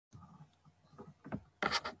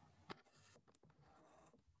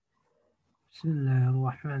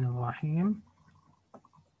Bismillahirrahmanirrahim.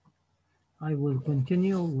 I will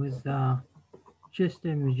continue with the chest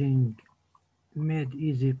imaging made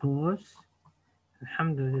easy course.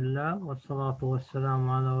 Alhamdulillah wa salatu wa salam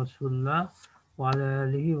ala Rasulullah wa ala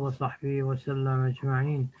alihi wa sahbihi wa sallam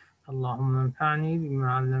ajma'in. اللهم انفعني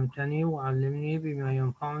بما علمتني وعلمني بما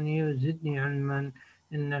ينفعني وزدني علما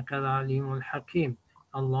إنك العليم الحكيم.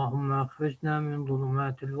 اللهم أخرجنا من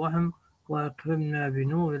ظلمات الوهم وأكرمنا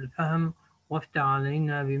بنور الفهم وافتح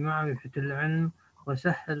علينا بمعرفة العلم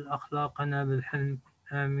وسهل أخلاقنا بالحلم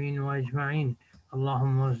آمين وأجمعين.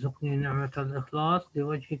 اللهم ارزقني نعمة الإخلاص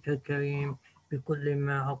لوجهك الكريم بكل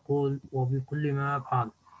ما أقول وبكل ما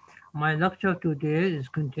أفعل. My lecture today is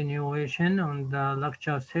continuation on the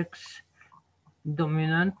lecture 6,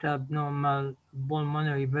 dominant abnormal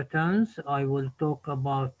pulmonary patterns. I will talk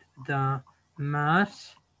about the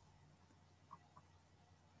mass.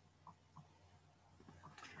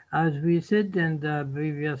 As we said in the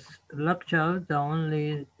previous lecture, the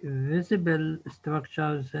only visible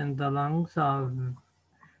structures in the lungs are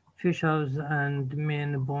fissures and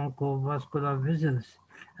main bronchovascular vessels.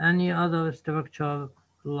 Any other structure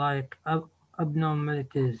like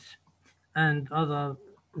abnormalities and other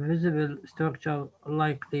visible structure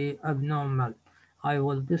likely abnormal. I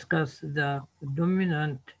will discuss the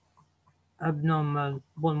dominant abnormal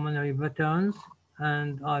pulmonary patterns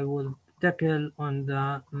and I will tackle on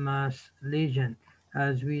the mass lesion.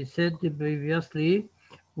 As we said previously,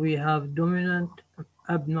 we have dominant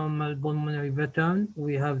abnormal pulmonary pattern,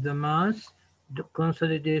 we have the mass, the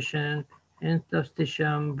consolidation,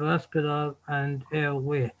 interstitium, vascular, and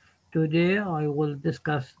airway. Today I will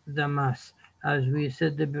discuss the mass. As we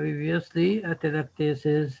said previously,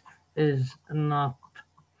 atelectasis is not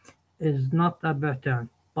a pattern,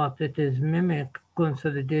 but it is mimic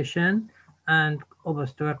consolidation and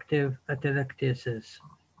obstructive atelectasis.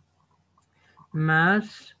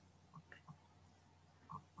 Mass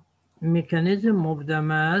mechanism of the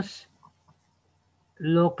mass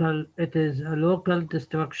local it is a local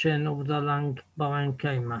destruction of the lung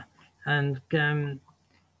parenchyma and can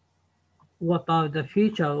what are the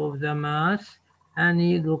features of the mass?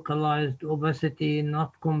 Any localized opacity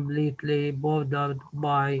not completely bordered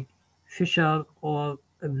by fissure or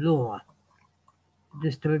pleura.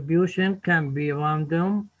 Distribution can be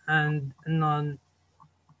random and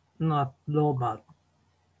not global,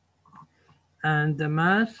 and the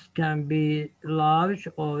mass can be large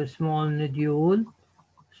or small nodule,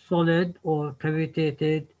 solid or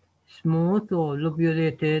cavitated, smooth or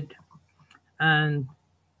lobulated, and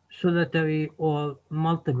solitary or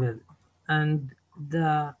multiple. And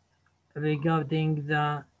the regarding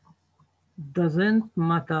the doesn't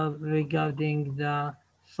matter regarding the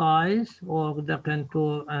size or the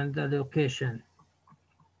contour and the location.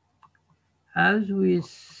 As we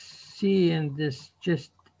see in this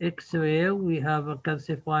chest X-ray, we have a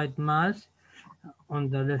calcified mass on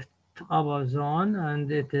the left upper zone, and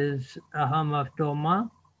it is a hamartoma.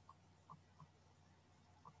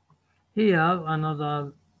 Here,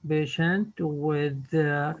 another patient with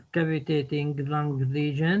cavitating lung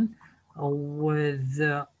lesion with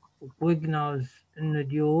Wigner's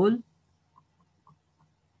nodule.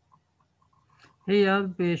 Here,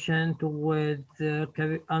 patient with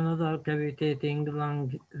another cavitating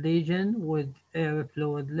lung lesion with air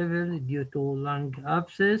fluid level due to lung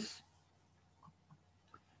abscess.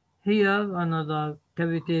 Here, another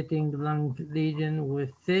cavitating lung lesion with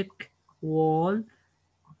thick wall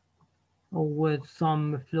with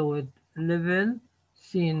some fluid level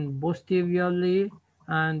seen posteriorly,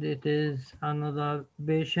 and it is another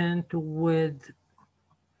patient with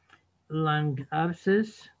lung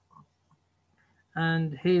abscess.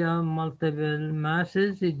 And here multiple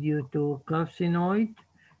masses due to carcinoid,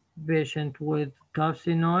 patient with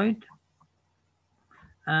carcinoid.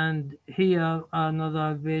 And here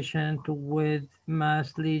another patient with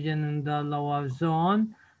mass lesion in the lower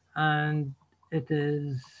zone, and it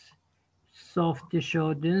is soft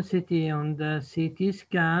tissue density on the CT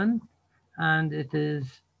scan, and it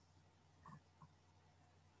is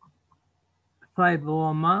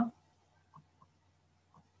fibroma.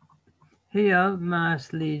 Here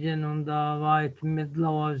mass lesion on the right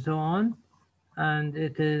mid-lower zone, and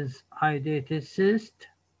it is hydatid cyst.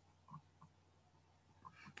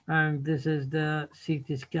 And this is the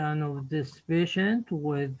CT scan of this patient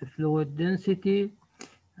with fluid density.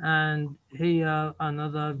 And here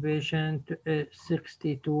another patient,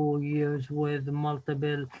 62 years with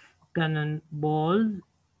multiple cannonballs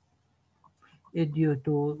due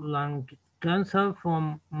to lung cancer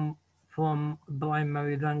from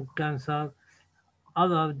primary lung cancer.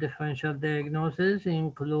 Other differential diagnoses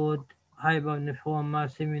include hypernephroma,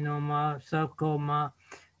 seminoma, sarcoma,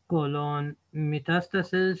 colon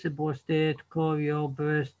metastasis, prostate, choreo,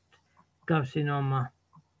 breast carcinoma.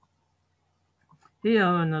 Here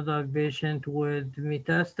another patient with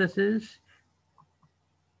metastasis.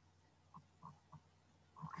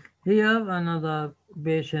 Here another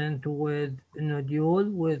patient with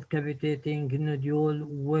nodule, with cavitating nodule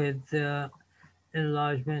with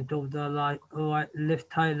enlargement of the left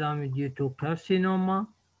hilum due to carcinoma,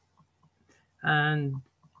 and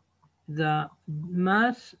the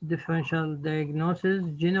mass differential diagnosis,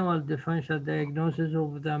 general differential diagnosis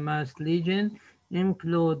of the mass lesion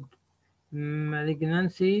include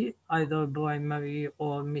malignancy, either primary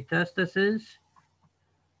or metastasis,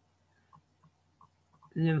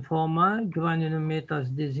 lymphoma,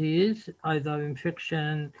 granulomatous disease, either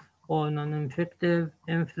infection or non-infective,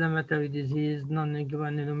 inflammatory disease,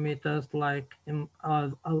 non-granulomatous like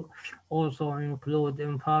also include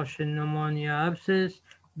infarction, pneumonia, abscess,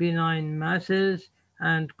 benign masses,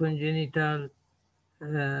 and uh,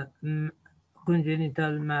 m-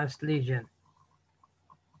 congenital mass lesion.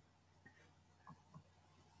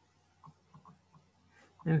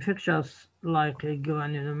 Infectious like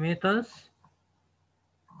granulomatous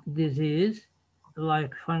disease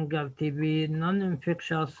like fungal TB,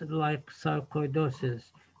 non-infectious like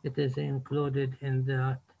sarcoidosis. It is included in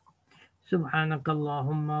that. سبحانك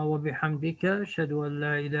اللهم وبحمدك أشهد أن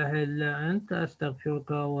لا إله إلا أنت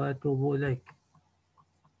أستغفرك وأتوب إليك.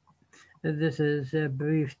 This is a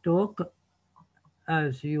brief talk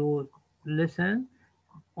as you listen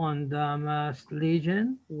on the mass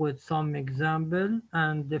lesion with some example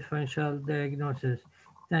and differential diagnosis.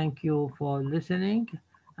 Thank you for listening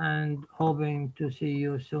and hoping to see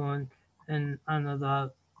you soon in another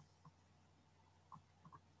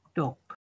talk.